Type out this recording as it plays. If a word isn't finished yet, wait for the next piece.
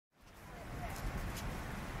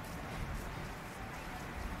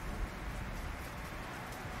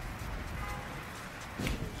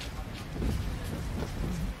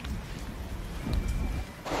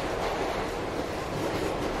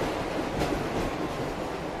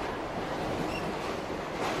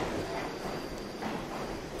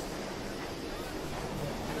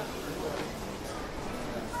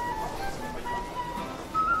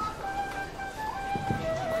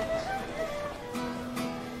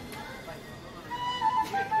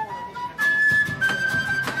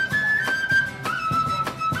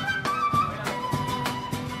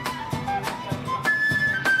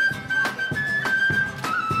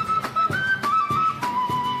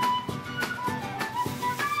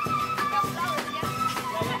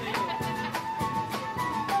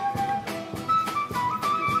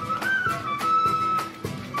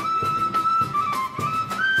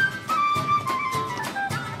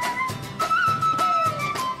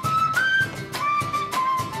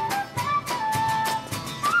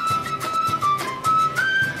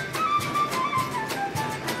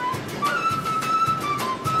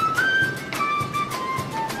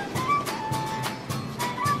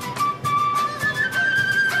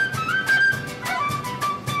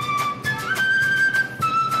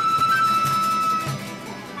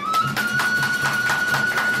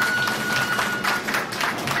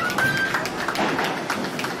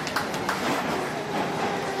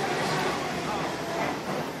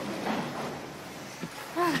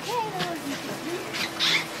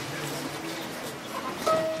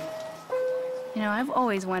I've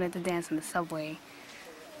always wanted to dance in the subway.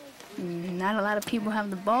 Not a lot of people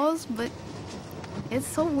have the balls, but it's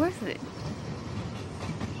so worth it.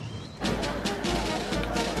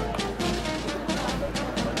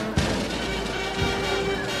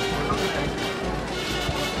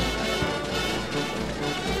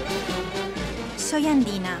 Soy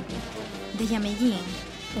Andina, de LLamellin,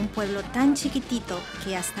 un pueblo tan chiquitito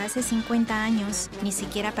que hasta hace 50 años ni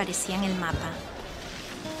siquiera aparecía en el mapa.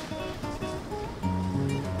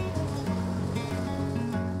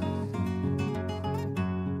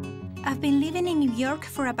 I've been living in New York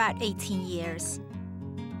for about 18 years.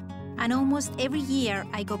 And almost every year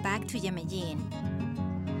I go back to LLamellin.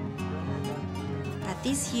 But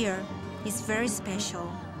this year is very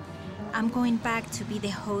special. I'm going back to be the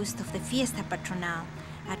host of the Fiesta Patronal,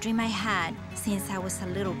 a dream I had since I was a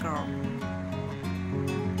little girl.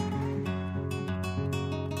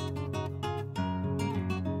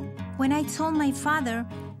 When I told my father,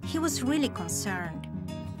 he was really concerned.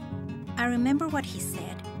 I remember what he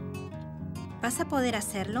said. ¿Vas a poder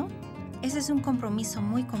hacerlo? Ese es un compromiso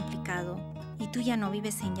muy complicado y tú ya no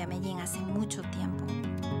vives en LLamellin hace mucho tiempo.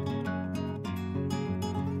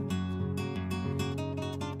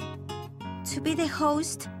 To be the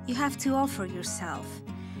host, you have to offer yourself.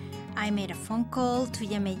 I made a phone call to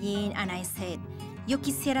LLamellin and I said, yo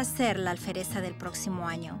quisiera ser la alfereza del próximo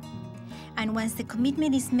año. And once the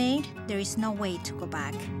commitment is made, there is no way to go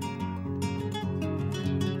back.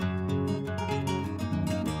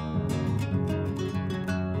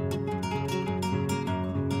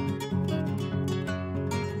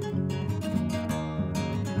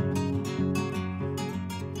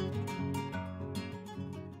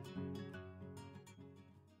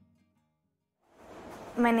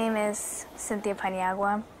 My name is Cynthia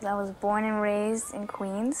Paniagua. I was born and raised in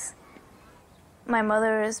Queens. My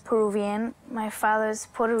mother is Peruvian. My father is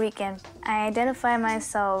Puerto Rican. I identify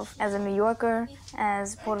myself as a New Yorker,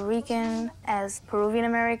 as Puerto Rican, as Peruvian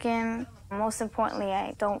American. Most importantly,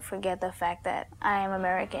 I don't forget the fact that I am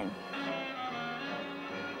American.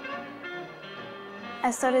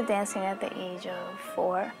 I started dancing at the age of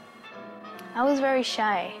 4. I was very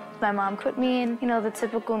shy. My mom put me in, the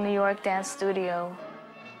typical New York dance studio.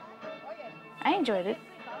 I enjoyed it.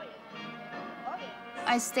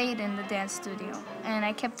 I stayed in the dance studio, and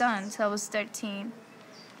I kept on until I was 13.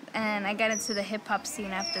 And I got into the hip-hop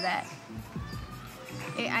scene after that.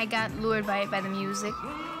 I got lured by the music.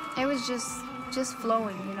 It was just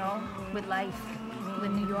flowing, with life,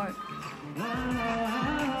 with New York.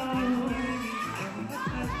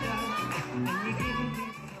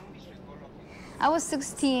 I was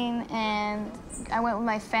 16, and I went with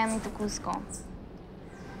my family to Cusco.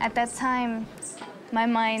 At that time, my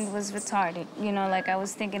mind was retarded. I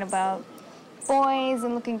was thinking about boys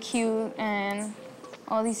and looking cute and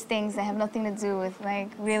all these things that have nothing to do with,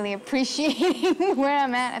 really appreciating where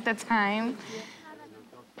I'm at the time.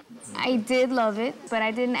 I did love it, but I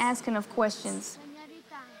didn't ask enough questions.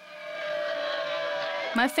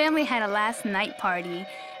 My family had a last night party,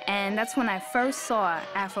 and that's when I first saw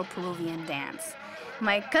Afro-Peruvian dance.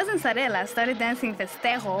 My cousin Sarela started dancing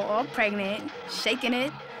festejo, all pregnant, shaking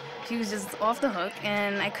it. She was just off the hook,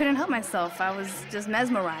 and I couldn't help myself. I was just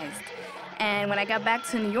mesmerized. And when I got back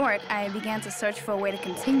to New York, I began to search for a way to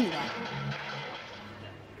continue that.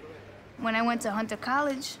 When I went to Hunter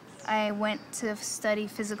College, I went to study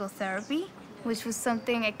physical therapy, which was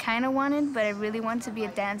something I kind of wanted, but I really wanted to be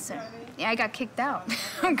a dancer. I got kicked out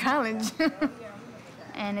from college.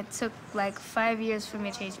 And it took 5 years for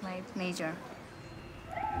me to change my major.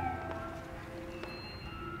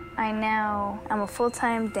 I'm a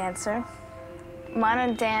full-time dancer.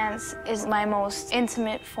 Modern dance is my most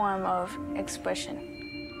intimate form of expression.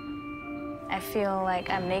 I feel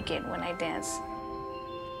like I'm naked when I dance.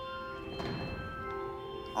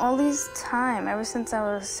 All this time, ever since I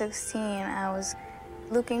was 16, I was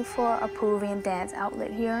looking for a Peruvian dance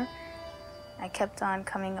outlet here. I kept on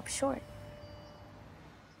coming up short.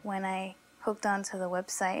 When I hooked onto the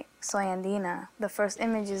website, Soy Andina, the first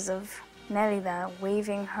images of Nelida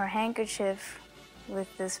waving her handkerchief with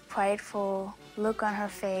this prideful look on her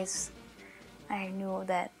face, I knew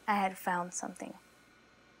that I had found something.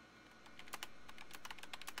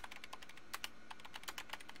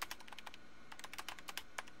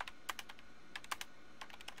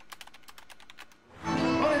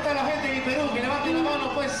 ¿Dónde está la gente en Perú? Que levante la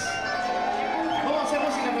mano, pues. Vamos a hacer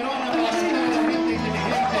música peruana para hacer a la gente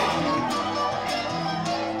inteligente.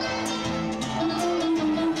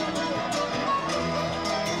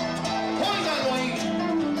 Óigalo ahí.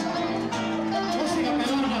 Música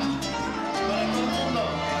peruana para todo el mundo.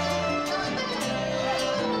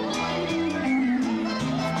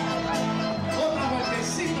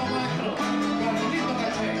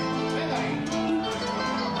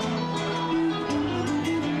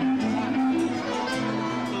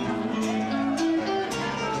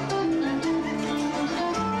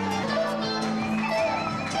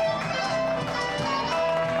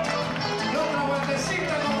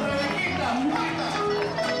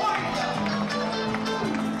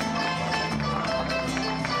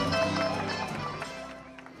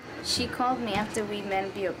 She called me after we met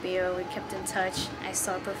in Bio Bio. We kept in touch. I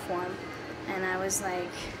saw her perform, and I was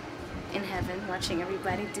like in heaven watching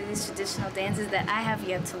everybody do these traditional dances that I have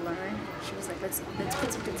yet to learn. She was like, let's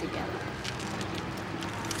put something together.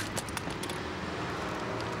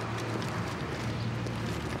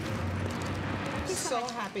 So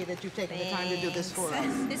happy that you've taken the time to do this for us.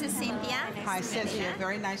 This is Cynthia. Hi, Cynthia.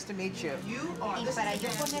 Very nice to meet you. You are Y para yo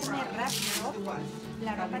ponerme rápido,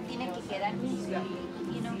 la ropa tiene que quedar,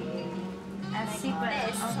 you know, así para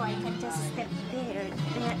this, so I can just step there,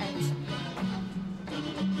 and...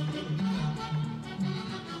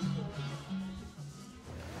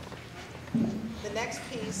 The next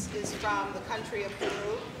piece is from the country of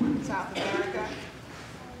Peru, South America.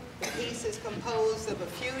 The piece is composed of a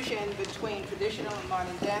fusion between traditional and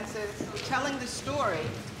modern dances, telling the story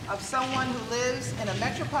of someone who lives in a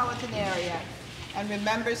metropolitan area and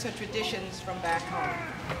remembers her traditions from back home.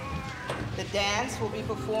 The dance will be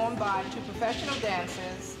performed by two professional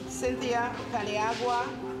dancers, Cynthia Paniagua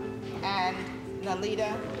and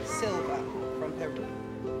Nalita Silva from Peru.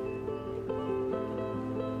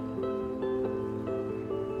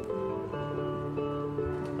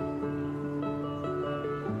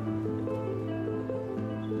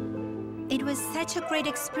 It was such a great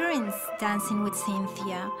experience dancing with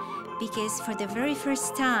Cynthia because for the very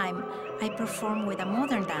first time, I performed with a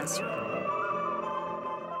modern dancer.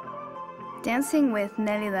 Dancing with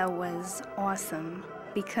Nelida was awesome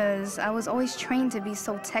because I was always trained to be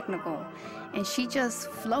so technical, and she just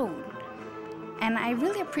flowed. And I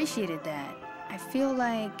really appreciated that. I feel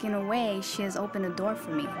like, in a way, she has opened a door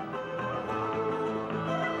for me.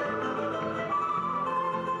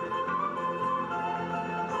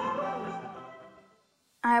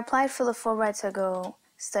 I applied for the Fulbright to go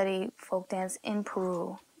study folk dance in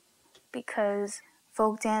Peru because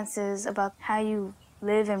folk dance is about how you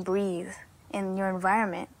live and breathe in your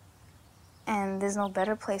environment. And there's no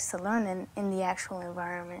better place to learn than in the actual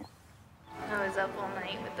environment. I was up all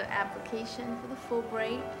night with the application for the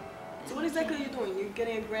Fulbright. So what exactly are you doing? You're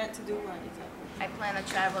getting a grant to do what exactly? I plan on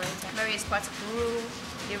traveling to various parts of Peru,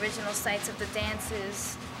 the original sites of the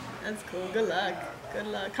dances. That's cool. Good luck. Good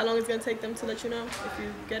luck. How long is it going to take them to let you know if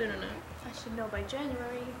you get it or not? I should know by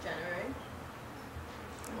January. January.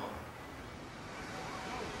 Come on.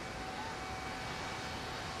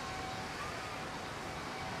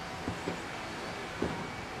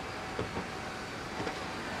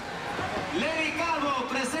 Lenny Calvo,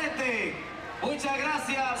 presente. Muchas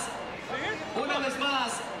gracias. Una vez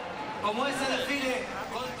más, como este desfile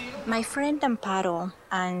continúa. My friend Amparo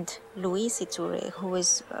and Luis Iturre, who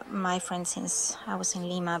is my friend since I was in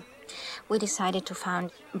Lima, we decided to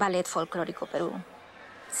found Ballet Folclórico Peru.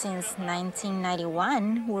 Since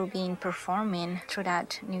 1991, we've been performing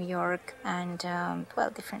throughout New York and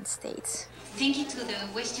 12 different states. Thank you to the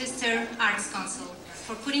Westchester Arts Council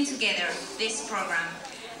for putting together this program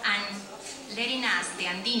and letting us, the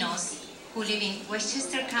Andinos, who live in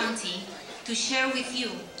Westchester County, to share with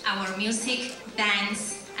you our music,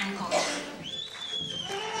 dance, and culture.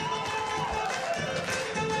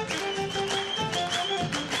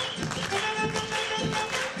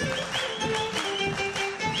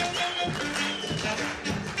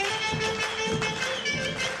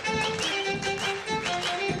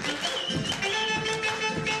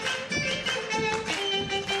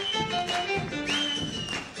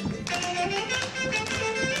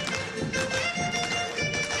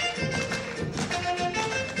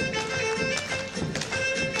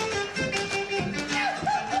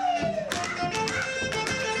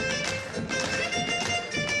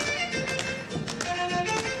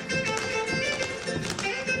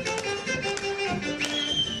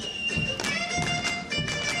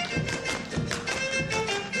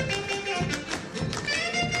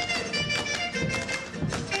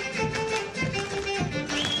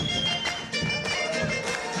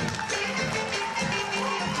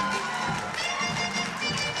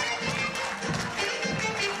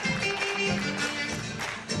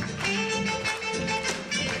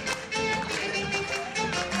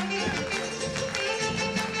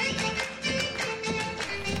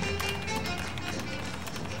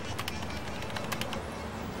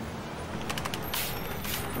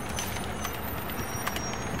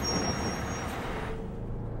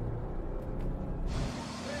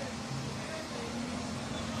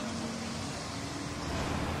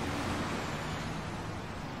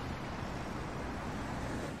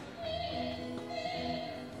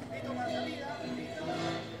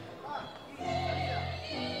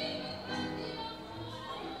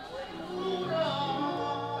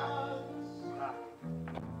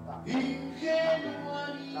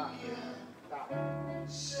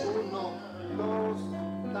 Uno, dos,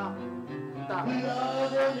 Stop. Stop.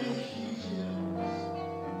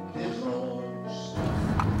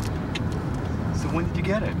 So when did you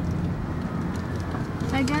get it?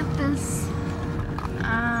 I got this.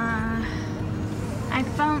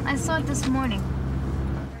 I saw it this morning.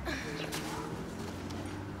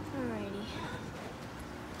 Alrighty.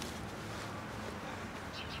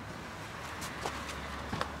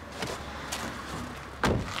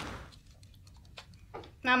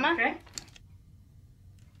 Mama? Okay.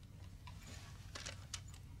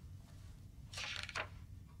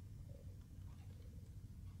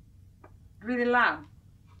 Read it loud.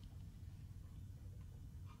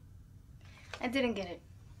 I didn't get it.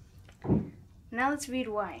 Now let's read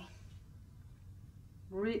why.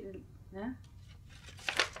 Read, yeah?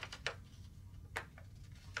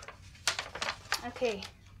 Okay.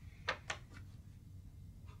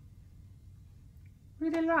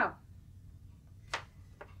 Read it loud.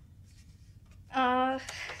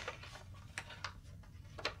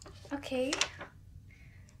 Okay.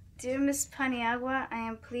 Dear Ms. Paniagua, I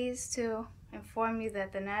am pleased to inform you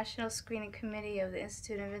that the National Screening Committee of the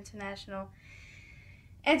Institute of International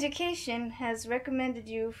Education has recommended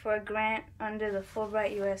you for a grant under the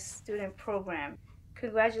Fulbright U.S. Student Program.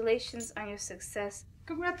 Congratulations on your success.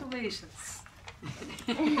 Congratulations.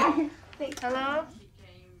 Hello?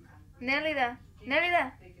 Nelida.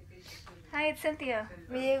 Nelida. Hi, it's Cynthia.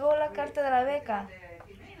 Me llegó la carta de la beca.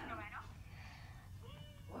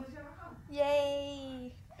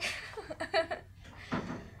 Yay!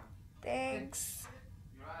 Thanks.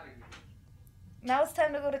 Now it's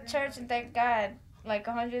time to go to church and thank God like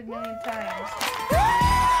 100 million times.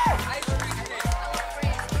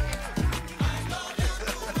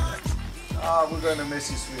 Oh, we're gonna miss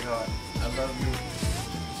you, sweetheart. I love you.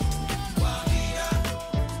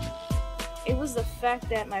 It was the fact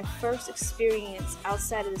that my first experience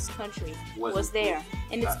outside of this country was there,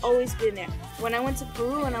 and it's always been there. When I went to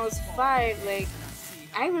Peru when I was 5, like,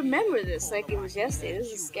 I remember this like it was yesterday. This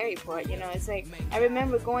is the scary part, you know. It's like I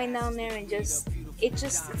remember going down there and it's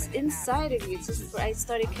inside of you. It's just I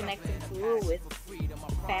started connecting Peru with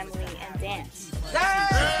family and dance.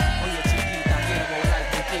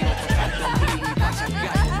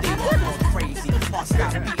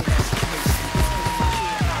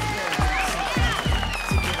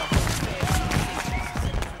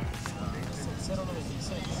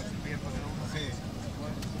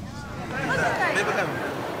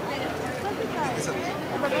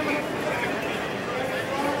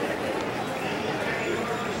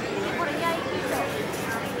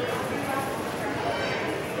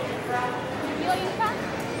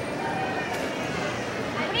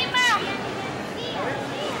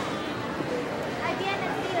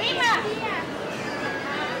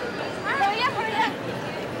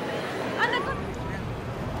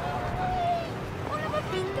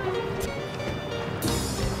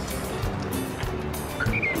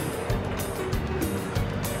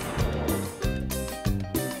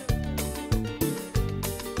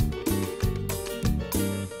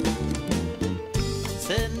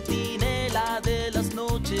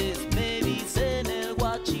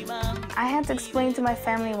 I had to explain to my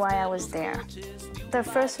family why I was there. Their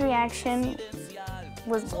first reaction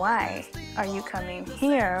was, why are you coming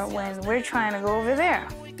here when we're trying to go over there?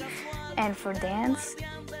 And for dance,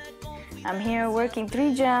 I'm here working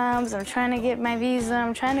 3 jobs, I'm trying to get my visa,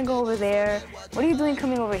 I'm trying to go over there. What are you doing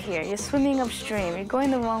coming over here? You're swimming upstream, you're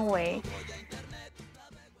going the wrong way.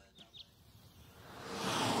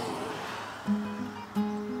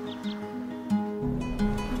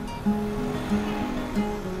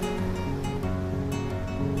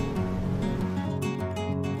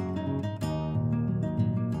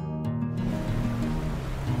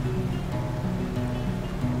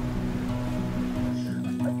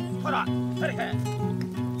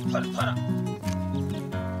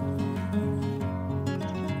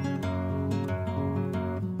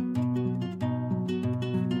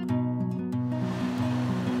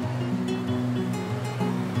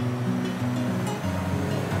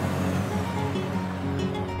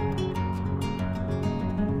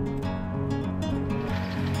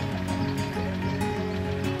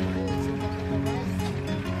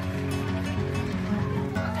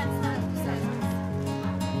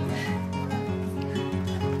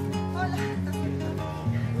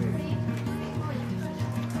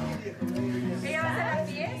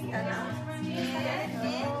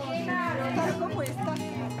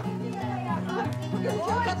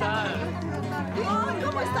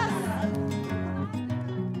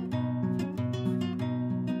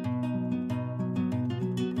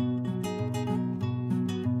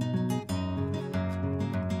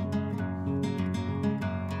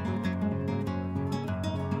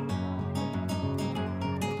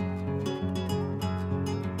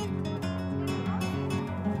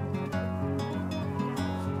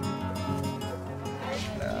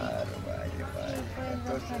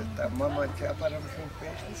 Mama para un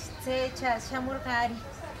peixe. Secha, chamurgari.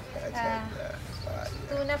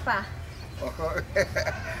 Tuna pa.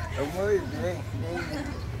 Muy bien.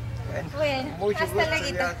 Bueno, mucho hasta gusto,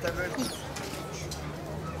 luego. ya, hasta luego.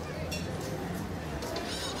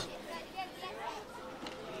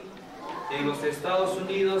 En los Estados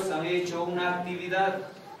Unidos han hecho una actividad,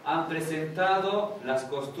 han presentado las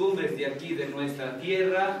costumbres de aquí, de nuestra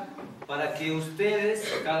tierra, para que ustedes,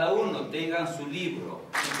 cada uno, tengan su libro.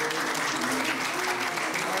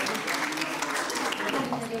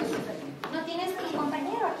 No tienes tu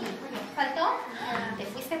compañero aquí. ¿Faltó? Te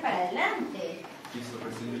fuiste para adelante. Quiso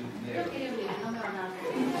recibir dinero. No me van a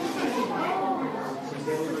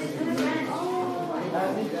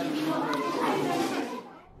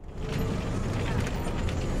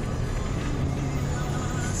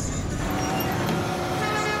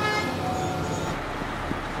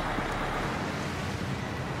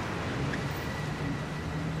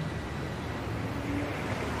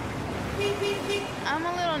I'm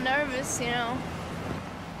a little nervous, you know.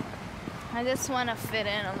 I just want to fit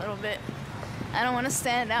in a little bit. I don't want to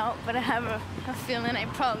stand out, but I have a feeling I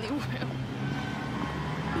probably will.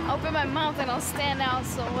 Open my mouth and I'll stand out,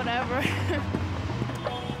 so whatever.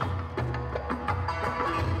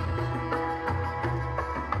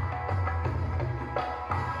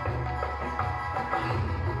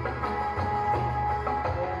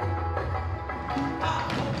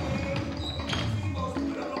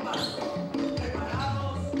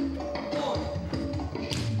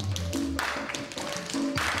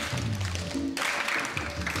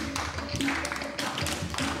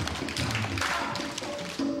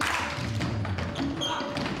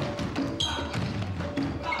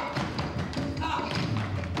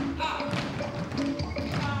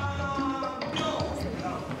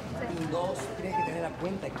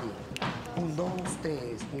 Cuenta aquí. 1, 2,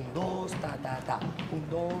 3, 1, 2, ta, ta, ta. 1,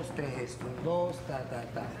 2, 3, 1, 2, ta, ta,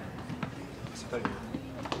 ta.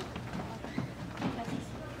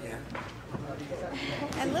 Yeah.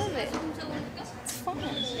 I love it. It's fun.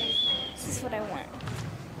 This is what I want.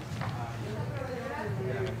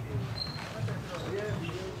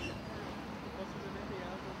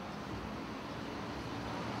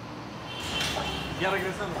 Ya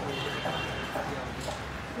regresamos.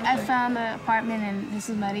 I found an apartment and this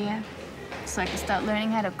is Maria, so I can start learning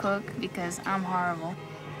how to cook because I'm horrible.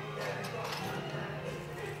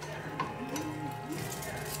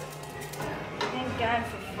 Thank God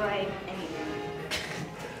for fried anything.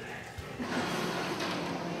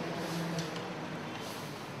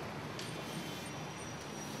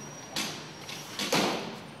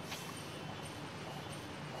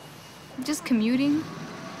 Just commuting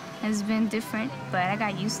has been different, but I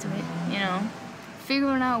got used to it, you know.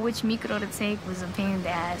 Figuring out which micro to take was a pain in the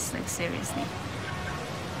ass, like seriously.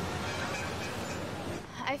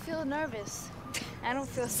 I feel nervous. I don't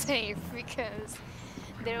feel safe because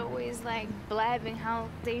they're always like blabbing how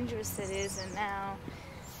dangerous it is, and now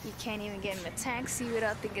you can't even get in a taxi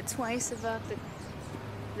without thinking twice about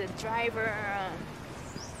the driver.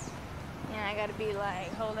 I gotta be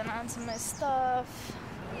like holding on to my stuff.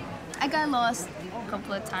 I got lost a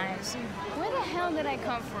couple of times. Where the hell did I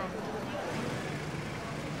come from?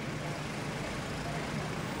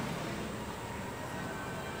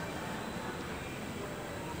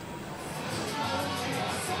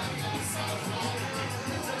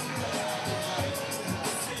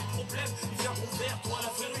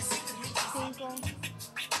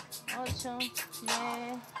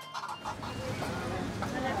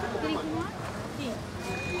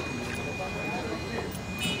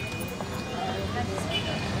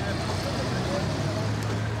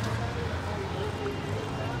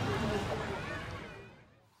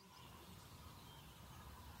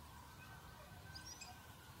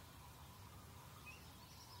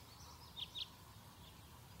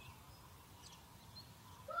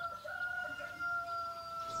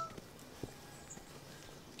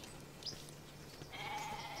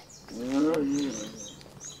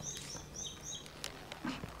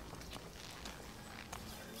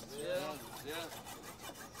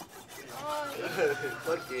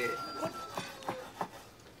 ¿Por qué?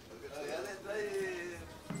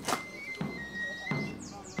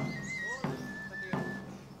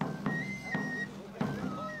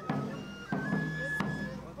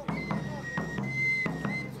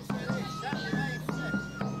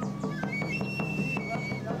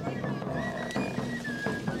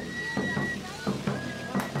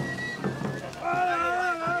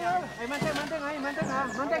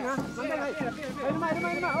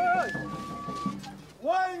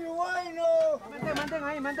 Mantenga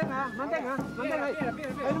ahí. Bueno.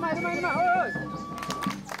 Mantenga ahí.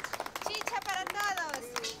 Chicha para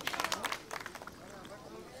todos.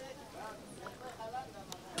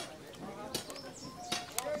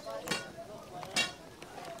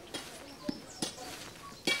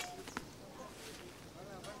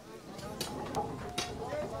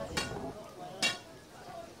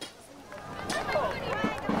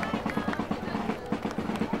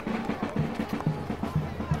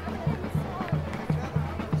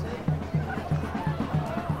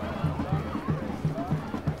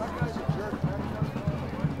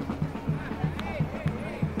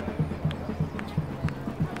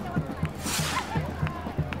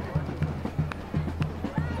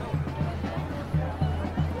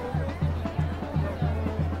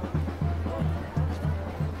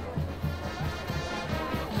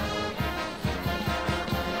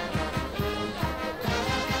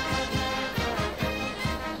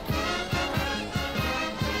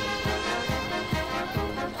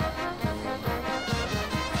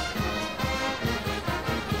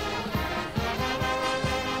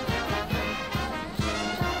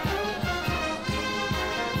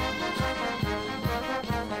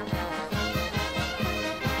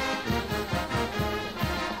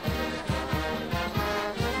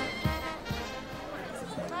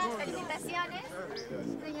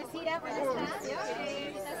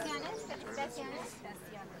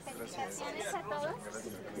 Bendiciones a todos.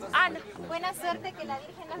 Ana. Buena suerte, que la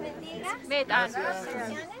Virgen los bendiga. Bendiciones.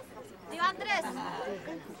 Iván 3.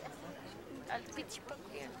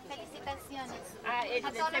 Felicitaciones.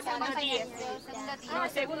 A todos los acompañantes.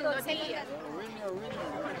 Segundo día.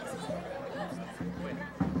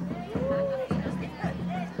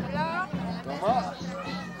 Toma.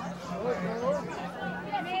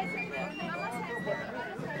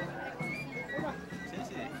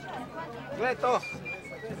 Reto.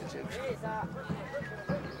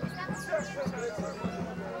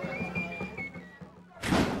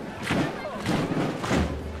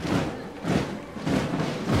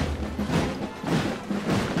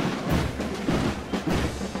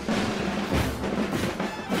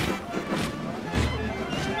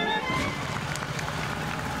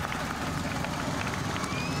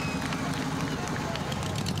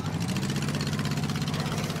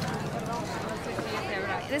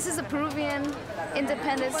 This is a Peruvian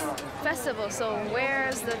Independence Festival, so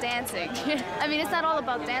where's the dancing? I mean, it's not all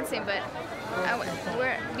about dancing, but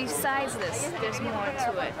besides this, there's more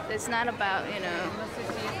to it. It's not about, you know...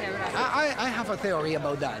 I have a theory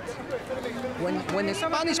about that. When the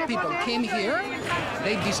Spanish people came here,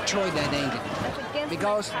 they destroyed the identity.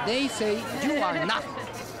 Because they say, you are nothing.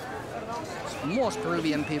 Most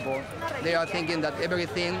Peruvian people, they are thinking that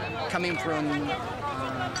everything coming from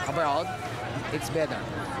abroad, it's better.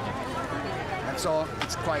 And so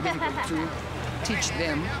it's quite difficult to teach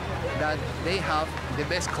them that they have the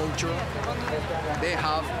best culture, they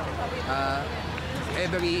have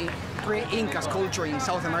every pre-Incas culture in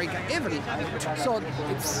South America, everything. So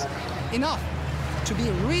it's enough to be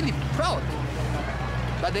really proud,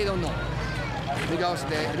 but they don't know. Because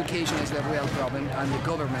the education is the real problem, and the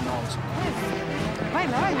government also. I'd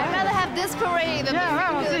rather have this parade than the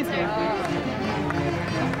military.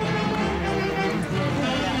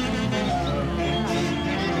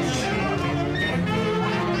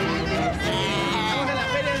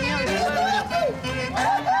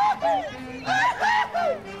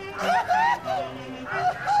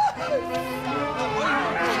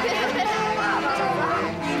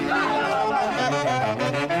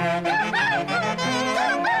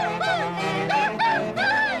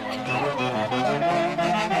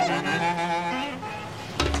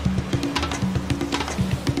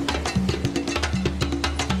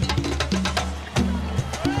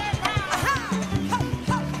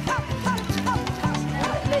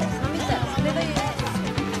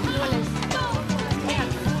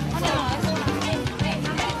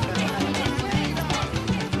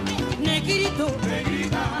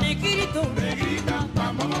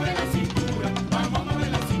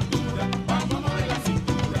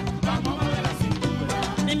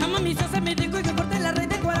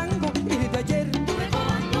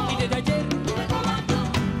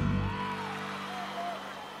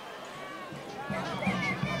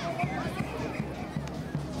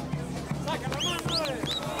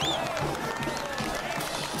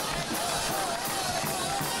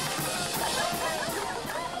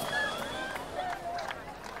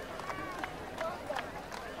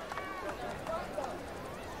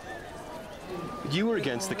 You were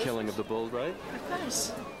against the killing of the bull, right? Of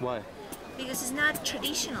course. Why? Because it's not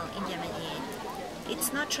traditional in LLamellin.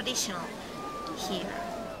 It's not traditional here.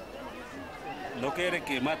 No quiere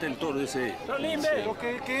que mate el toro, dice. O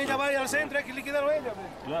que ella vaya al centro, hay que liquidarlo a ella.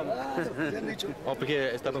 Claro. ¿O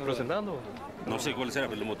porque está representando? No sé cuál será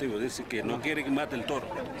el motivo. Dice que no quiere que mate el toro.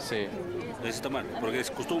 Sí. Eso está mal, porque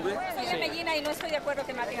es costumbre. Soy gallina y no estoy de acuerdo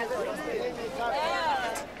que maten al toro.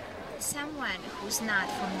 Someone who's not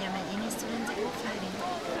from LLamellin is doing the fighting.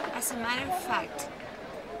 As a matter of fact,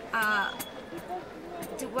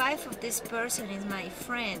 the wife of this person is my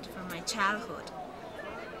friend from my childhood.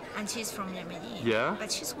 And she's from LLamellin. Yeah?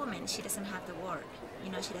 But she's woman. She doesn't have the word.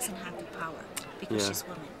 You know, she doesn't have the power because she's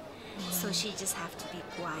woman. So she just have to be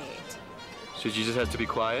quiet. So she just has to be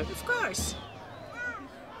quiet? Of course.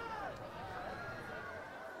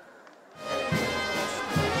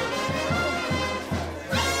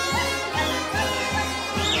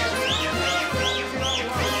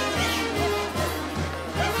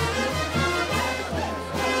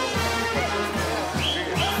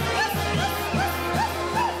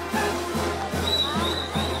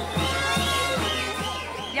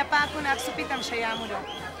 Supitam Shayamuro.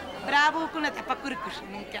 Bravo con la tapakurkus.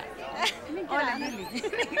 Hola, Nelly.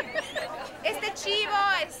 Este chivo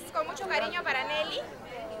es con mucho cariño para Nelly,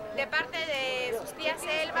 de parte de sus tías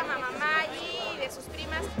Selva, mamá Maggi y de sus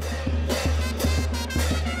primas.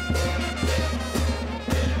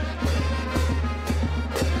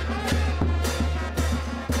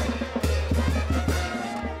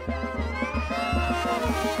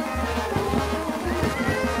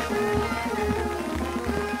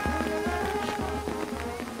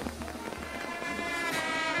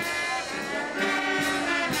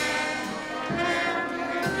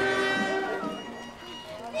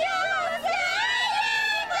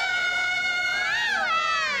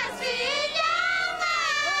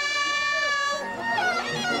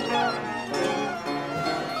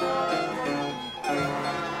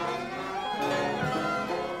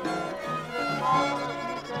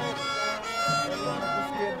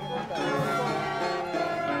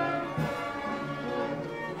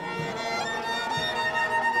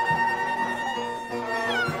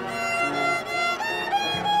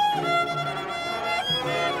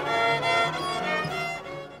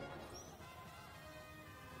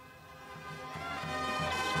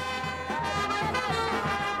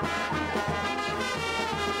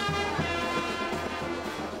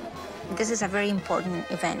 This is a very important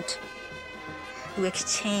event. We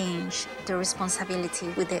exchange the responsibility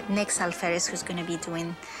with the next alferez who's going to be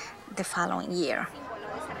doing the following year.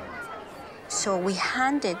 So we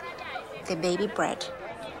handed the baby bread.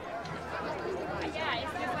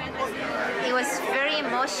 It was very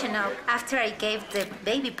emotional after I gave the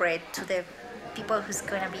baby bread to the people who's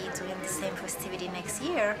going to be doing the same festivity next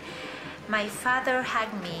year. My father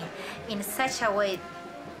hugged me in such a way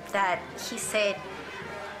that he said,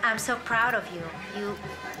 "I'm so proud of you. You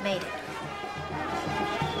made it."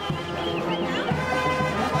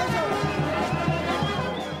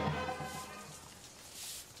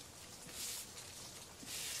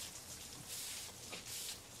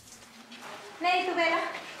 Nelly, tu vela.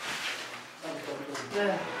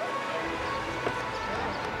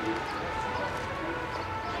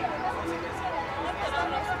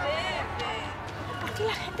 ¿Por qué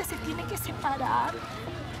la gente se tiene que separar?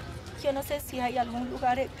 Yo no sé si hay algún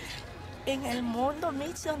lugar en el mundo,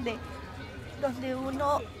 Mitch, donde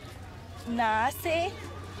uno nace,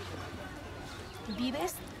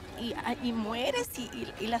 vives y mueres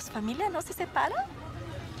y las familias no se separan.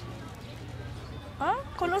 ¿Ah?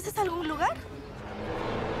 ¿Conoces algún lugar?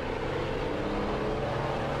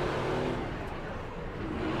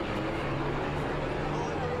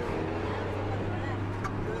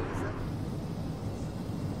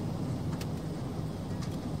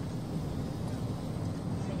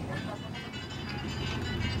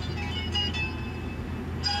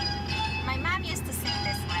 My mom used to sing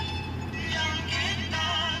this one.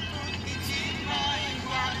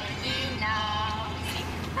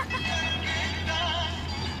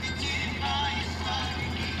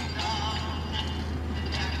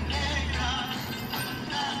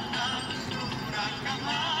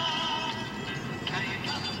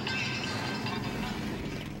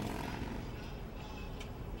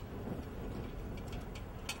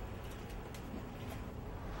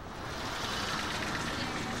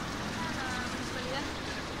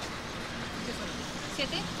 ¿7?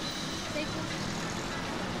 6.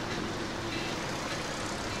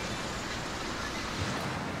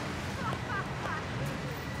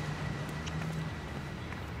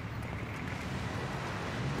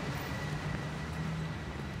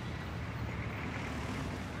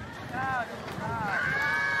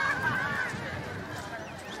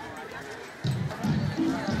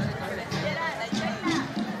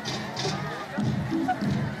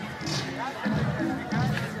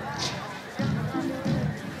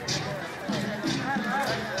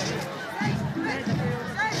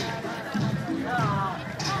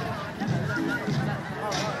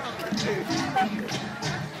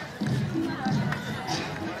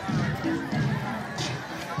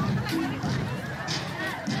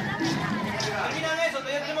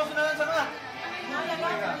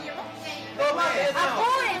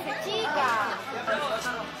 ¡Apúrense, chicas!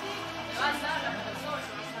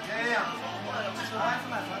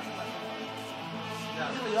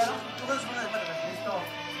 Listo.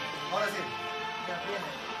 Ahora sí. Ya viene.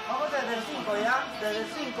 Vamos desde el 5, ¿ya? Desde el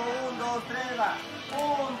 5, 1, 2, 3, va.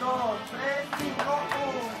 1, 2, 3, 5,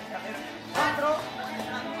 1, 4,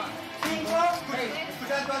 5, 6.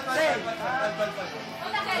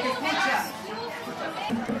 Escucha.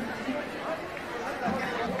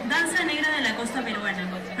 Danza negra de la costa peruana,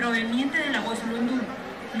 proveniente de la voz lundú,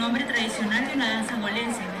 nombre tradicional de una danza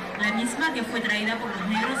angolense, la misma que fue traída por los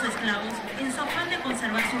negros esclavos en su afán de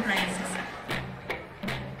conservar sus raíces.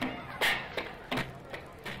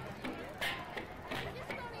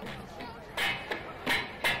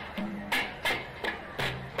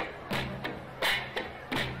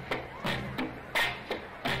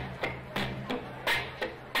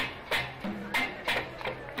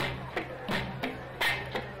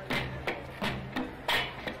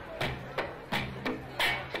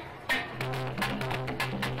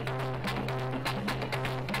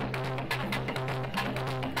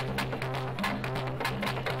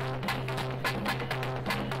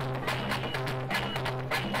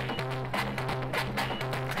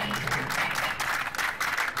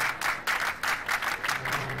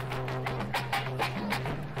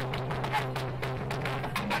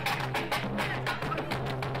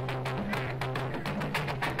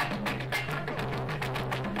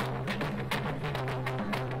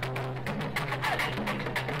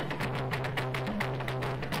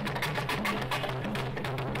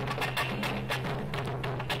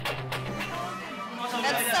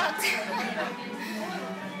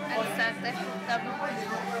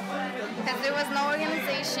 Because there was no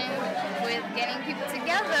organization with getting people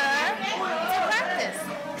together to practice.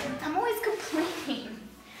 I'm always complaining,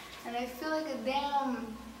 and I feel like a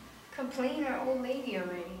damn complainer old lady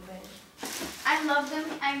already, but I love them.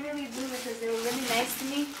 I really do because they were really nice to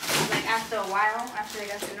me. Like after a while, after they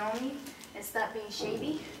got to know me and stopped being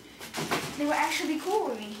shady, they were actually cool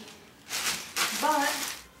with me. But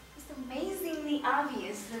it's amazingly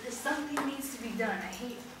obvious that there's something needs to be done.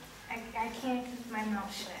 I can't keep my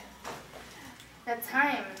mouth shut. That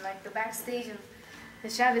time, like the backstage of the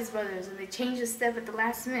Chavez Brothers, and they changed the step at the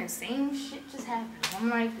last minute. Same shit just happened. I'm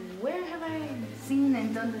like, where have I seen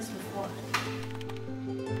and done this before?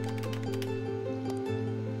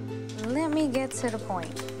 Let me get to the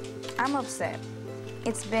point. I'm upset.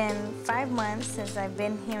 It's been 5 months since I've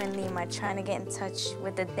been here in Lima trying to get in touch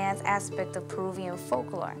with the dance aspect of Peruvian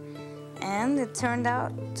folklore. And it turned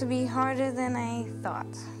out to be harder than I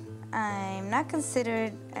thought. I'm not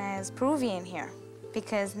considered as Peruvian here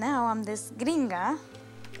because now I'm this gringa.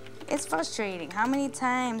 It's frustrating. How many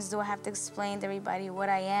times do I have to explain to everybody what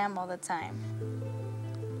I am all the time?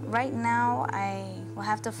 Right now, I will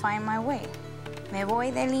have to find my way. Me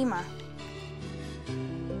voy de Lima.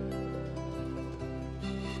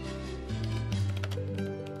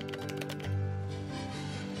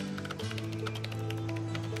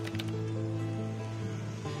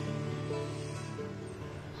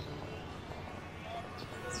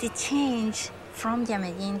 The change from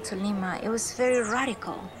LLamellin to Lima, it was very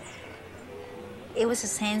radical. It was a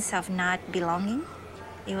sense of not belonging.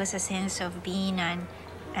 It was a sense of being an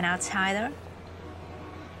outsider.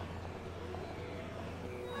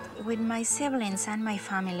 With my siblings and my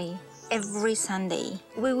family, every Sunday,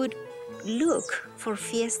 we would look for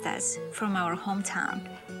fiestas from our hometown.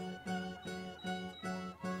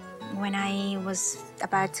 When I was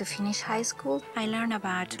about to finish high school, I learned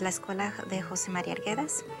about La Escuela de José María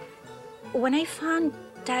Arguedas. When I found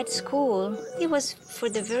that school, it was for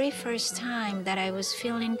the very first time that I was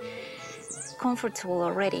feeling comfortable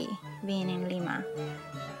already being in Lima.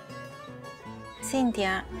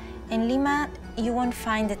 Cynthia, en Lima you won't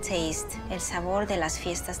find the taste, el sabor de las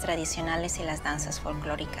fiestas tradicionales y las danzas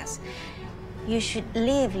folclóricas. You should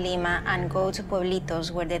leave Lima and go to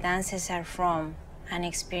pueblitos where the dances are from and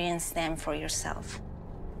experience them for yourself.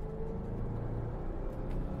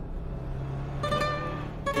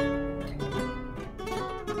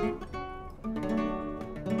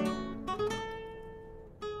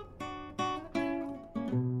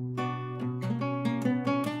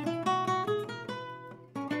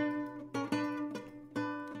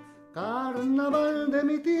 Carnaval de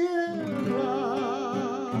mi tierra,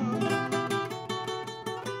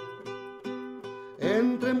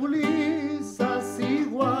 entre mulizas y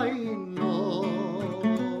guayno,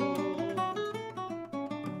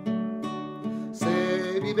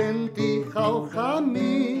 se vive en ti, jauja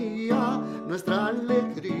mía, nuestra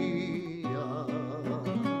alegría.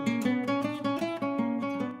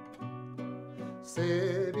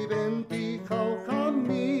 Se vive en ti, jauja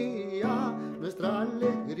mía, nuestra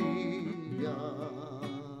alegría.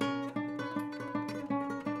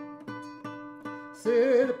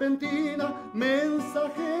 Serpentina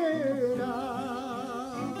mensajera,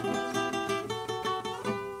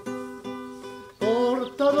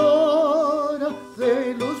 portadora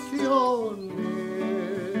de ilusiones.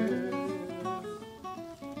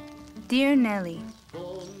 Dear Nelly,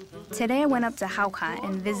 today I went up to Jauja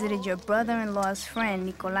and visited your brother-in-law's friend,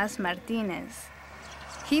 Nicolás Martínez.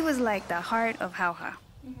 He was like the heart of Jauja.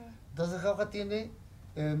 Entonces Jauja tiene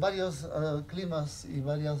varios climas y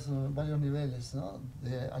varios niveles, ¿no?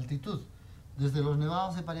 De altitud. Desde los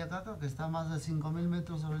nevados de Pariacaca, que está a más de 5.000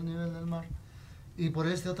 metros sobre el nivel del mar, y por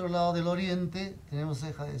este otro lado del oriente tenemos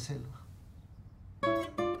ceja de selva.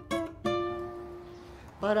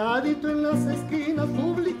 Paradito en las esquinas,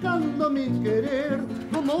 publicando mi querer,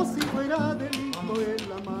 como si fuera delito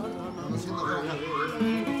el amar a una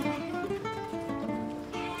mujer.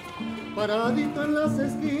 Paradito en las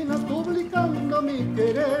esquinas, publicando mi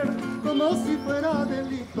querer, como si fuera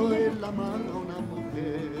delito el amar a una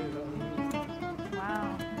mujer.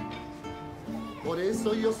 Wow. Por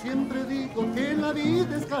eso yo siempre digo que la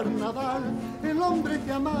vida es carnaval, el hombre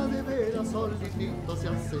que ama de veras solitito se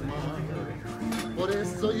hace mal. Por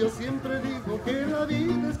eso yo siempre digo que la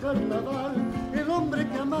vida es carnaval, el hombre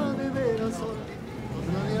que ama de veras solitito.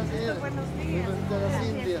 Buenos días. Buenos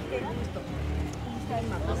días.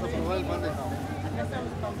 Vamos a probar el pan de jamón. Acá están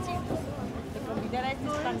los pancitos. De combinar a este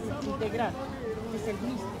es pan integral. Es el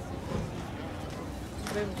mismo.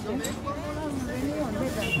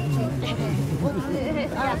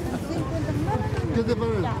 ¿Qué te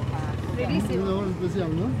parece? Buenísimo. Un sabor especial,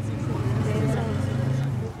 ¿no?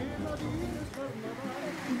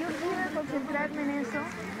 Yo quiero concentrarme en eso,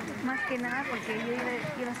 más que nada porque yo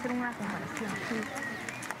iba a hacer una comparación.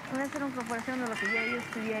 voy a hacer una comparación de lo que yo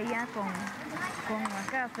estudié allá con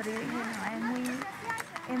acá, pero yo dije,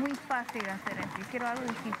 no, es muy fácil hacer esto. Yo quiero algo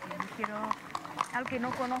difícil, yo quiero algo que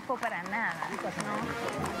no conozco para nada,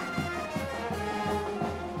 ¿no?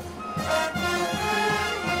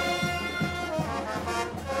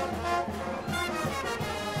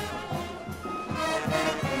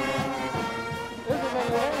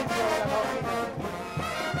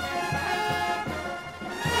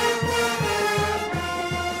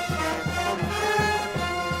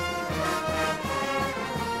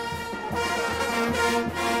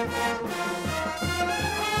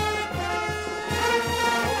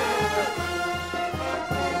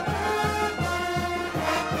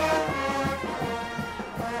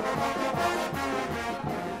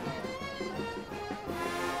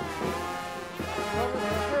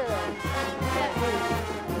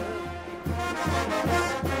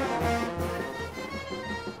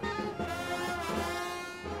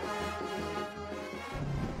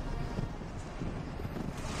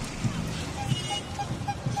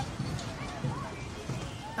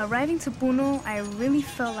 Arriving to Puno, I really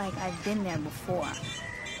felt like I've been there before.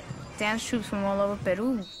 Dance troops from all over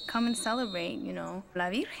Peru come and celebrate, you know, La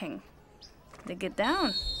Virgen. They get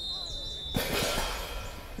down.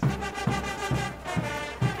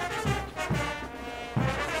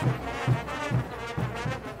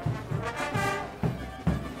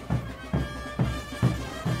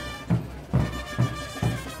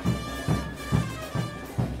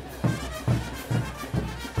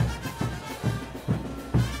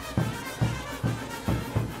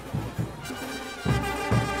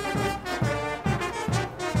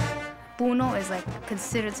 Puno is like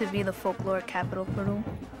considered to be the folklore capital of Peru.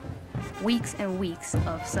 Weeks and weeks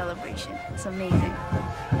of celebration. It's amazing.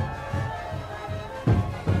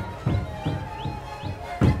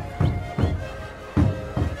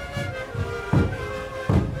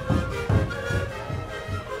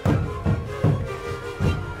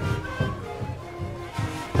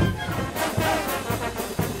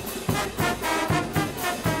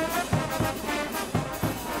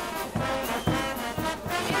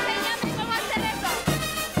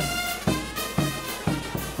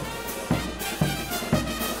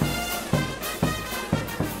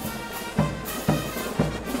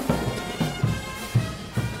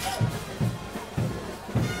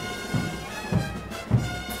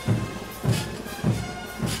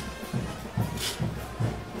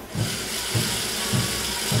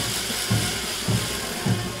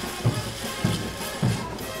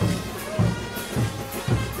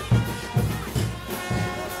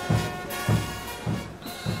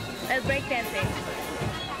 Breakdancing,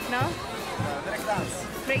 ¿no? Break dance.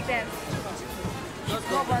 Breakdance.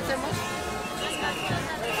 ¿Cómo hacemos?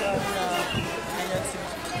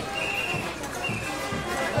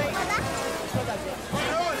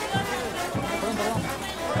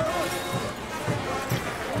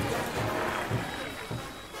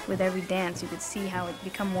 With every dance, you could see how it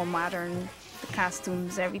become more modern, the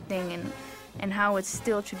costumes, everything, and how it's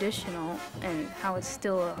still traditional and how it's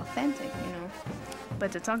still authentic, you know.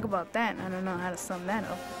 But to talk about that, I don't know how to sum that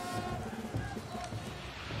up.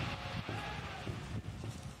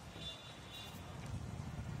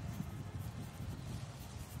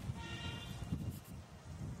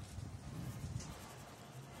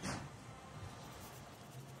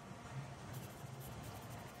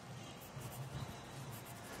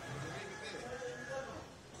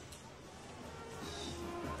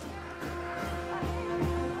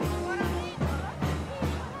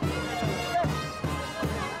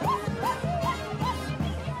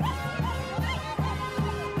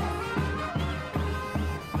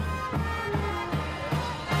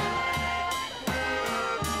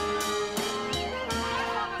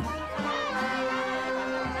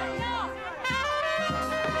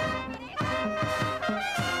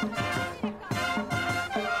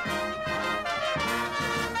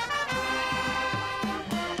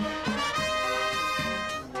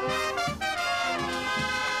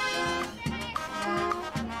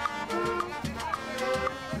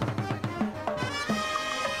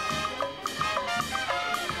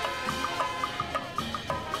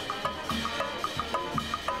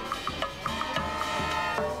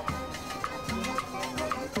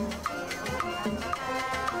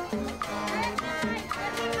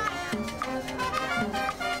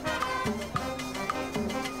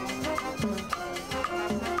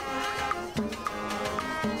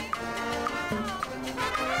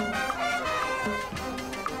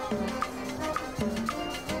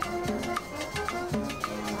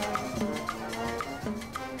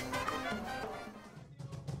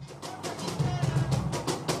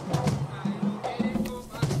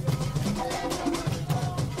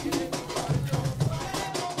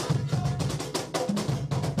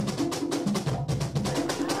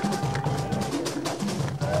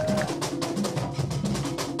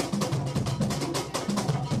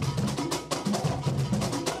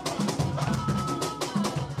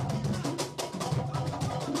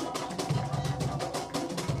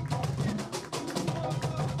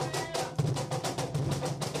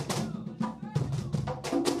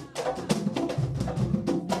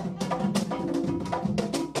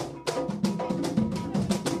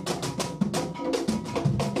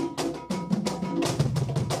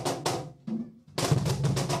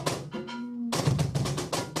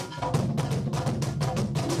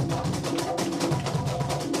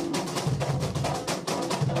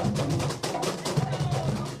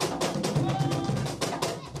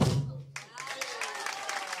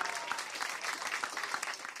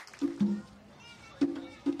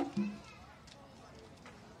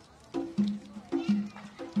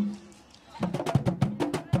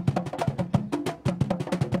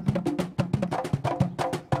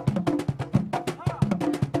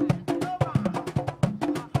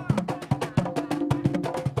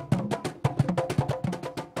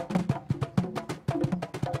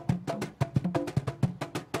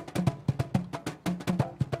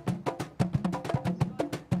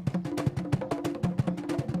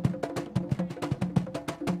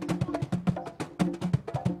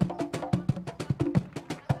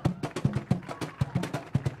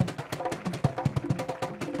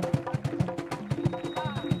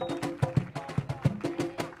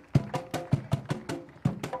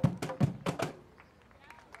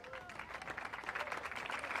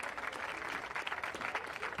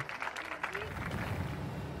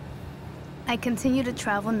 I continued to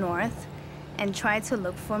travel north and tried to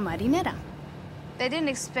look for marinera. I didn't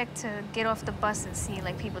expect to get off the bus and see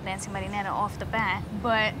like people dancing marinera off the bat,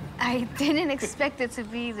 but I didn't expect it to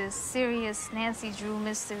be this serious Nancy Drew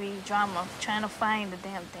mystery drama trying to find the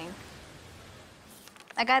damn thing.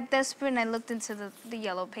 I got desperate and I looked into the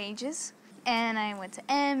yellow pages, and I went to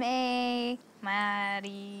MA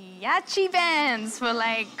mariachi bands for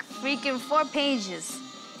like freaking 4 pages.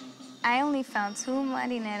 I only found 2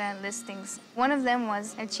 marinera listings. One of them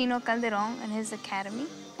was El Chino Calderón and his academy,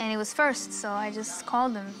 and it was first, so I just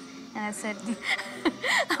called him and I said,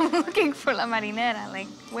 I'm looking for la marinera, like,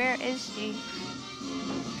 where is she?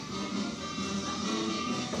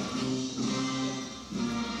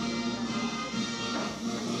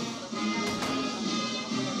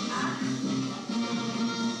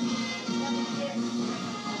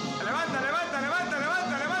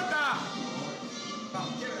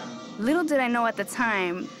 Little did I know at the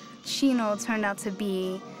time, Chino turned out to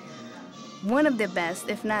be one of the best,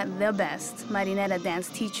 if not the best, marinera dance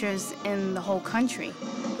teachers in the whole country.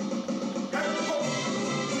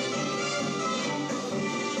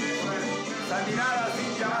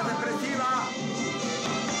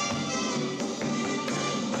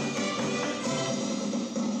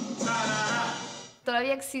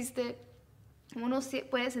 Todavía existe, uno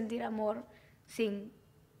puede sentir amor sin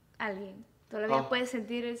alguien. Todavía puedes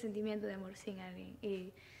sentir el sentimiento de amor sin alguien.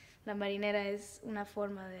 Y la marinera es una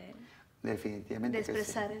forma de, definitivamente de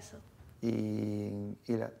expresar que sí. eso.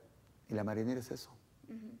 Y la marinera es eso.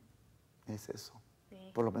 Es eso.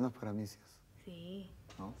 Sí. Por lo menos para mí sí es. Sí.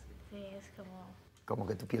 ¿No? Sí, es como... Como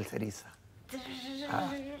que tu piel se eriza.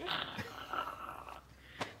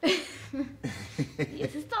 Y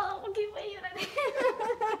eso es todo, porque voy a llorar.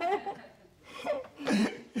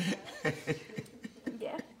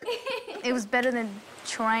 Yeah. It was better than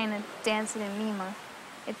trying to dance it in Lima.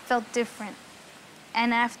 It felt different.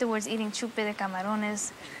 And afterwards, eating chupe de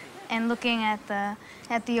camarones and looking at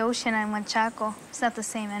the ocean in Huanchaco, it's not the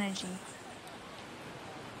same energy.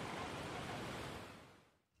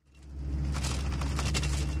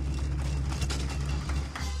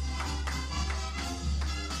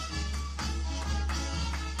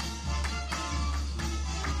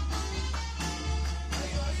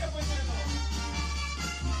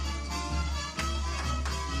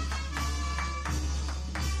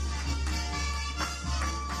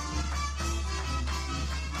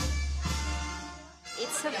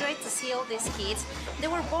 It's so great to see all these kids. They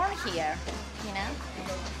were born here, you know.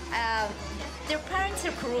 Their parents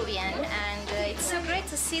are Peruvian, and it's so great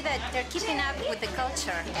to see that they're keeping up with the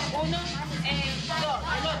culture. Uno, dos,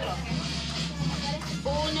 el otro.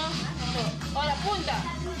 Uno, dos. Ahora punta.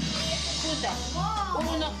 Punta.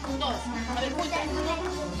 Uno, dos. A ver, punta.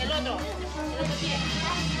 El otro. El otro pie.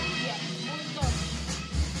 Un, dos.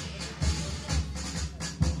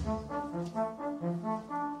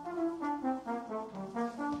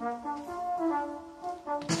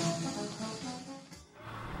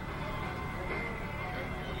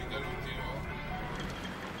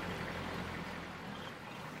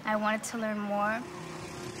 I wanted to learn more,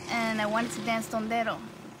 and I wanted to dance tondero.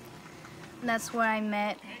 That's where I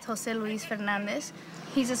met Jose Luis Fernandez.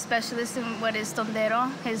 He's a specialist in what is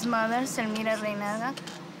tondero. His mother, Selmira Reinaga,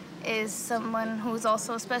 is someone who's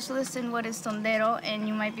also a specialist in what is tondero, and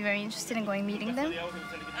you might be very interested in going meeting them.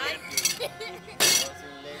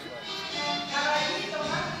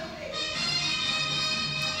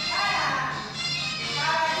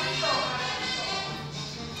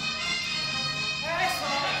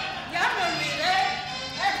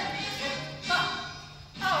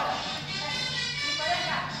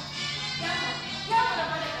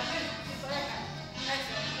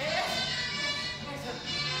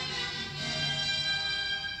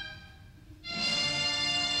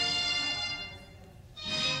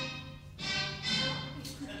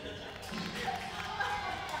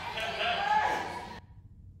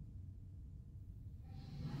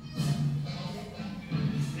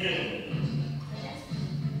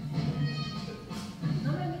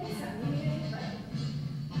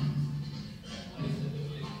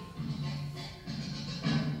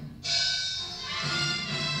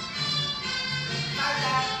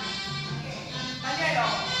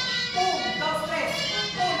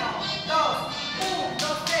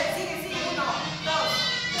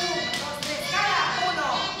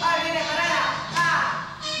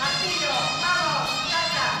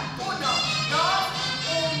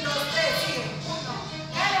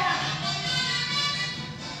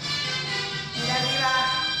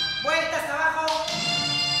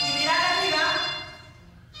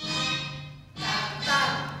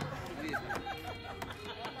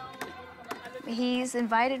 He's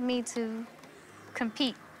invited me to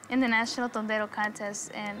compete in the National Tondero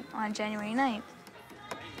Contest on January 9th.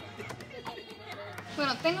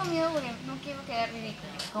 Bueno, tengo miedo porque no quiero quedar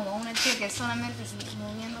ridículo, como una chica que solamente se está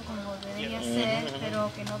moviendo como debería ser,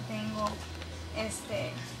 pero que no tengo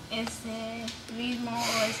ese ritmo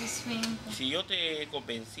o ese swing. Si yo te he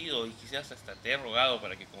convencido y quizás hasta te he rogado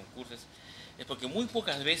para que concurses, es porque muy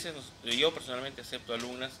pocas veces yo personalmente acepto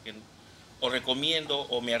alumnas que o recomiendo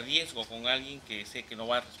o me arriesgo con alguien que sé que no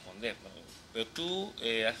va a responder, ¿no? Pero tú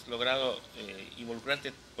has logrado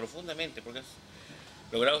involucrarte profundamente porque has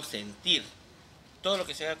logrado sentir todo lo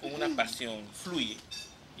que se haga con una pasión, fluye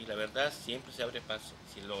y la verdad siempre se abre paso.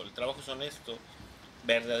 Si el trabajo es honesto,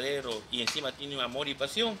 verdadero y encima tiene amor y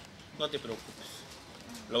pasión, no te preocupes,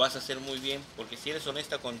 lo vas a hacer muy bien porque si eres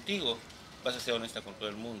honesta contigo, vas a ser honesta con todo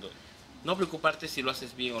el mundo. No preocuparte si lo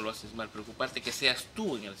haces bien o lo haces mal, preocuparte que seas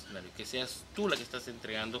tú en el escenario, que seas tú la que estás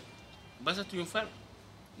entregando, vas a triunfar.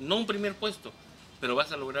 No un primer puesto, pero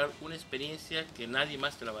vas a lograr una experiencia que nadie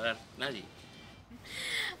más te la va a dar, nadie.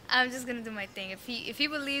 I'm just gonna do my thing. If he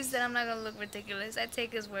believes that I'm not gonna look ridiculous, I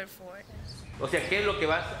take his word for it. O sea, ¿qué es lo que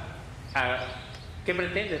qué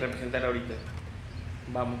pretendes representar ahorita?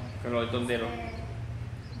 Vamos, con lo de tondero. A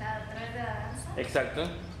través de la danza. Exacto. El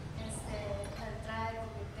traje,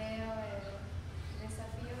 coqueteo, el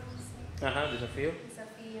desafío. Sí. Ajá, desafío.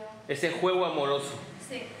 Desafío. Ese juego amoroso.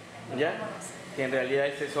 Sí. ¿Ya? Que en realidad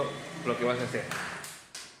es eso lo que vas a hacer.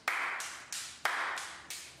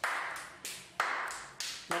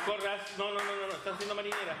 No corras, no, estás haciendo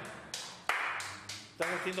marinera. Estás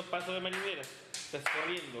haciendo paso de marinera. Estás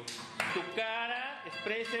corriendo. Tu cara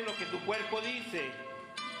exprese lo que tu cuerpo dice.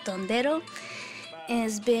 Tondero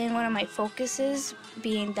has been one of my focuses,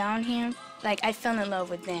 being down here. Like, I fell in love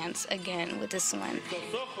with dance again with this one.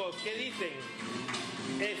 Los ojos, ¿qué dicen?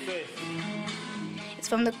 Eso es. It's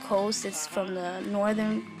from the coast, it's from the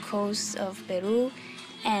northern coast of Peru,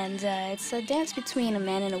 and it's a dance between a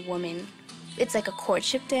man and a woman. It's like a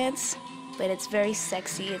courtship dance, but it's very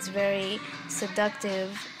sexy, it's very seductive,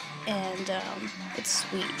 and it's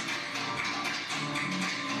sweet.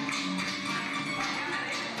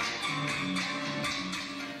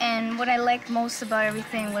 And what I liked most about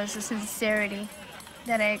everything was the sincerity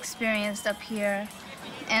that I experienced up here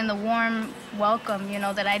and the warm welcome, you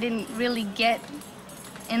know, that I didn't really get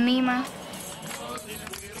in Lima.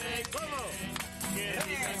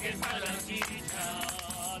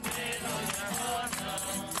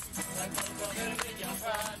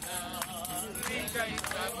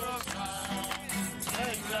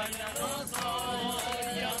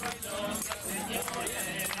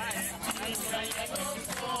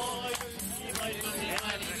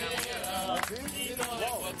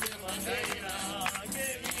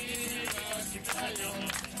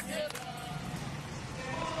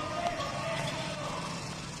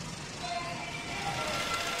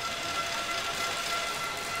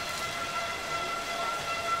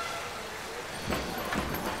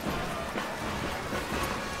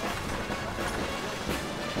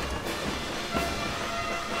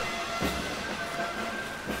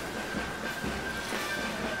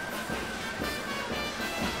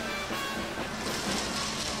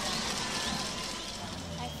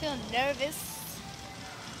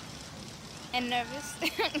 Nervous.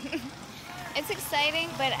 It's exciting,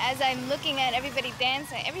 but as I'm looking at everybody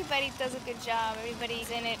dancing, everybody does a good job. Everybody's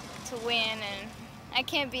in it to win, and I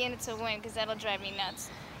can't be in it to win because that'll drive me nuts.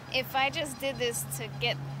 If I just did this to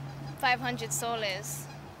get 500 soles,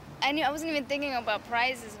 I wasn't even thinking about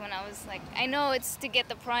prizes when I was like, I know it's to get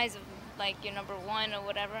the prize of like your number one or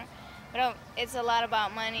whatever, but it's a lot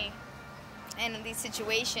about money and these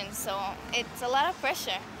situations, so it's a lot of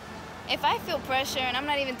pressure. If I feel pressure and I'm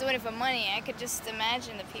not even doing it for money, I could just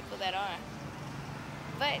imagine the people that are.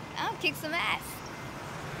 But I'll kick some ass.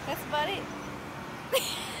 That's about it.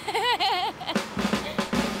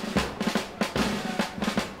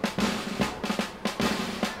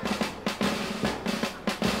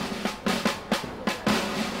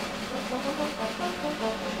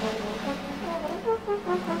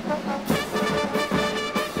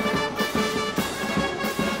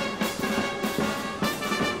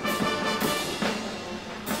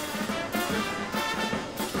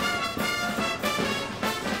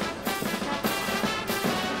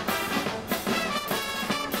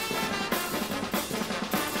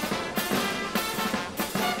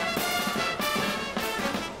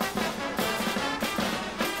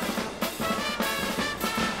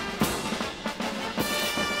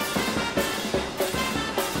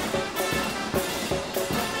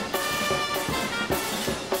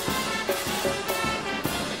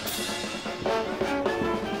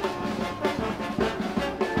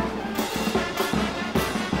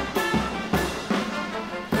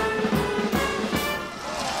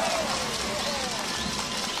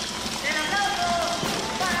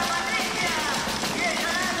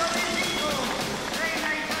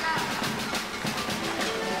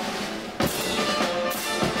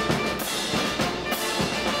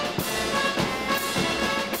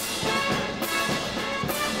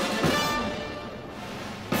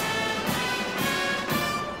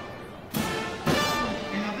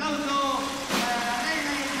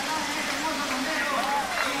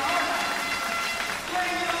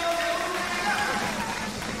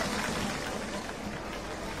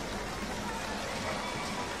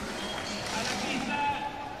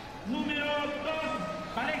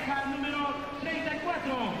 pareja número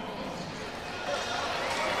 34.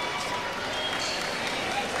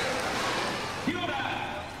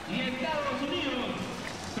 Piura y Estados Unidos,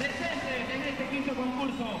 presentes en este quinto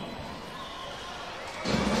concurso.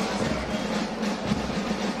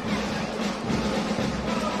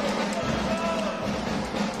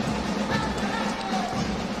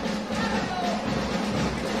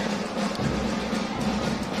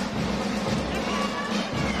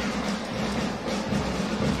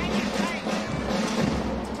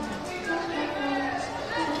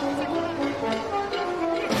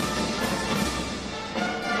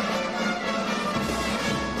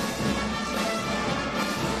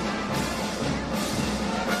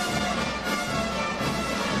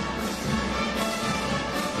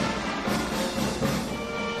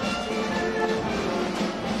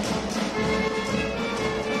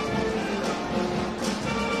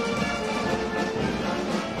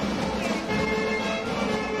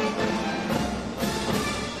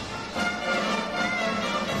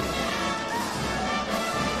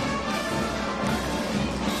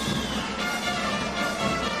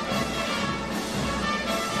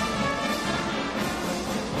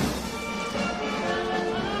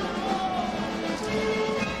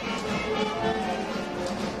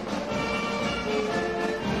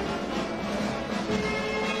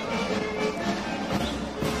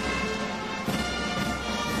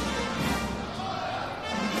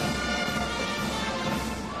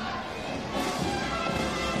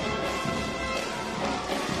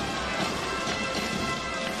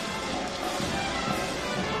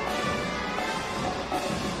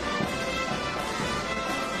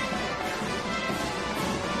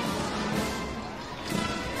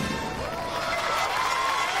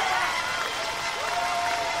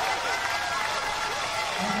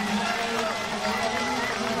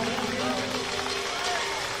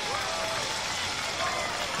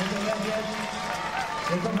 Muchas gracias.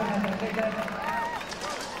 Recojan las tarjetas.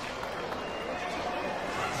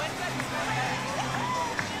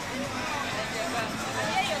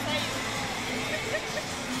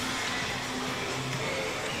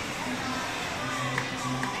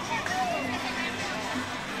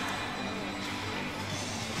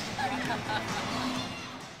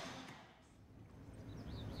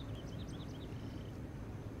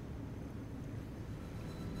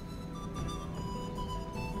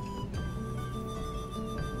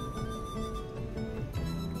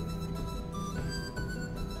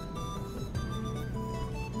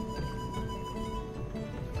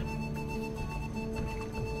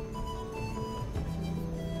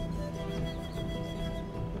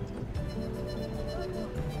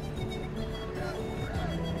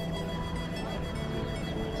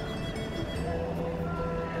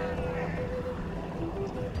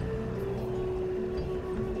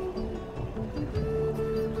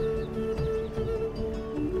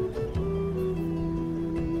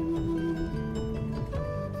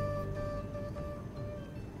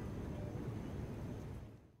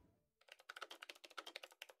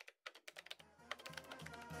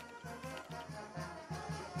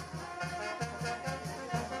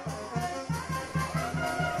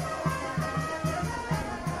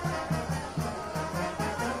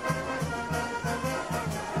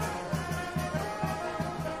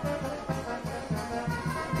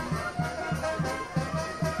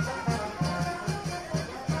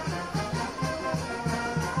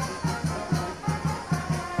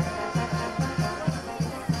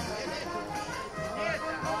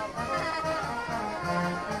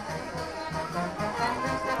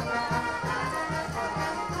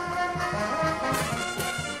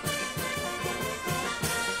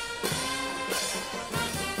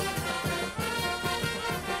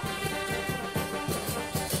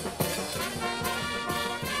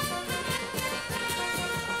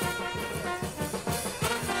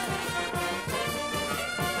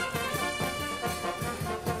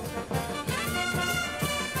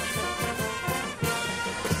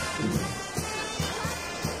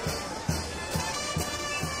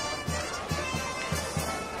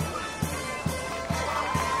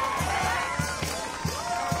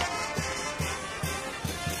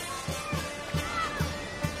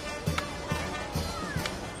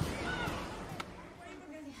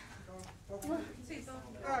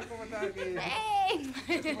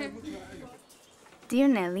 Dear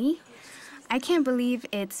Nelly, I can't believe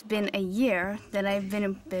it's been a year that I've been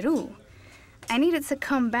in Peru. I needed to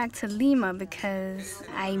come back to Lima because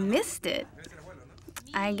I missed it.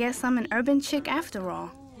 I guess I'm an urban chick after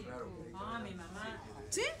all.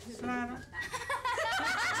 Sí, claro.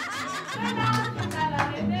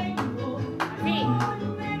 Sí.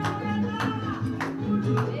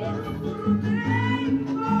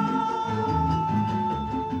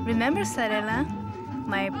 Remember Sarela,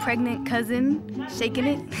 my pregnant cousin, shaking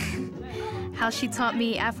it? How she taught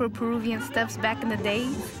me Afro-Peruvian steps back in the day?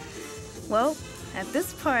 Well, at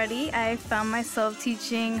this party, I found myself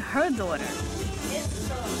teaching her daughter.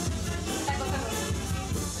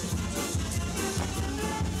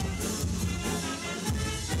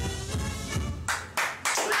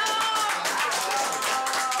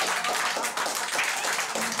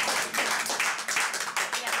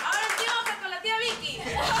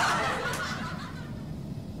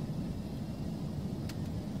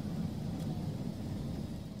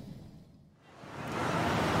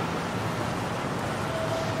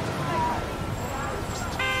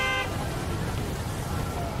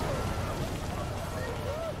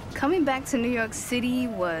 Coming back to New York City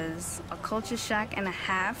was a culture shock and a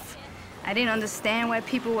half. I didn't understand why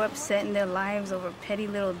people were upset in their lives over petty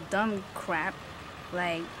little dumb crap.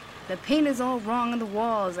 Like, the paint is all wrong on the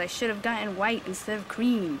walls. I should have gotten white instead of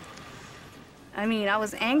cream. I mean, I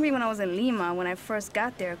was angry when I was in Lima when I first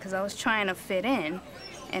got there because I was trying to fit in.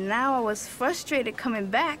 And now I was frustrated coming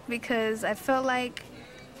back because I felt like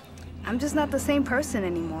I'm just not the same person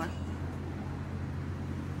anymore.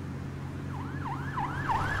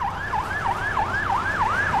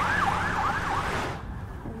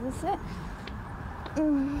 Is this it?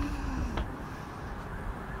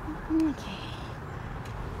 Okay.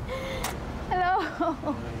 Hello.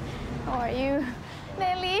 How are you?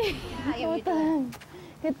 Nelly. ¿Cómo estás?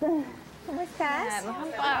 ¿Qué tal? ¿Cómo estás? Nos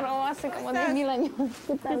amparo hace como 10,000 años.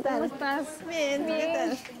 ¿Qué tal? ¿Cómo estás? Bien, ¿qué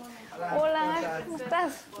tal? Hola, ¿cómo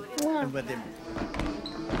estás?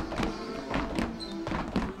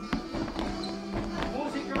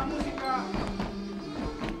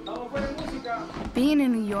 Being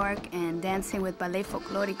in New York and dancing with Ballet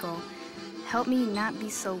Folklorico helped me not be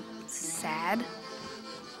so sad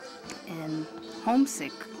and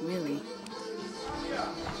homesick, really.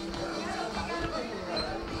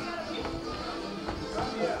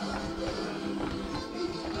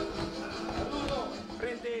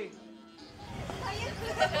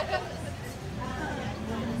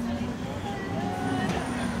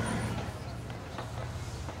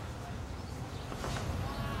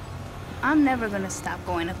 I'm never gonna stop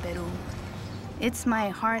going to Peru. It's my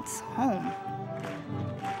heart's home.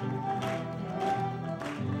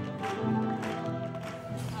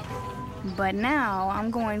 But now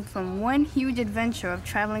I'm going from one huge adventure of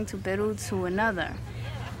traveling to Peru to another.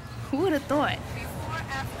 Who would have thought?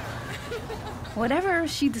 Whatever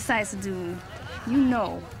she decides to do, you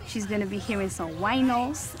know she's gonna be hearing some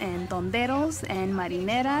huaynos and tonderos and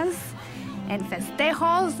marineras and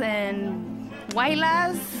festejos and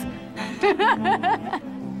huaylas.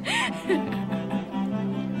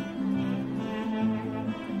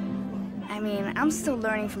 I mean, I'm still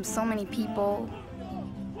learning from so many people.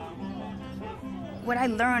 What I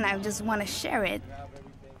learn, I just want to share it.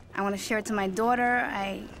 I want to share it to my daughter.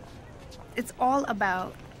 It's all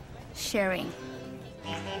about sharing.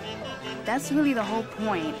 That's really the whole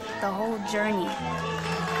point, the whole journey.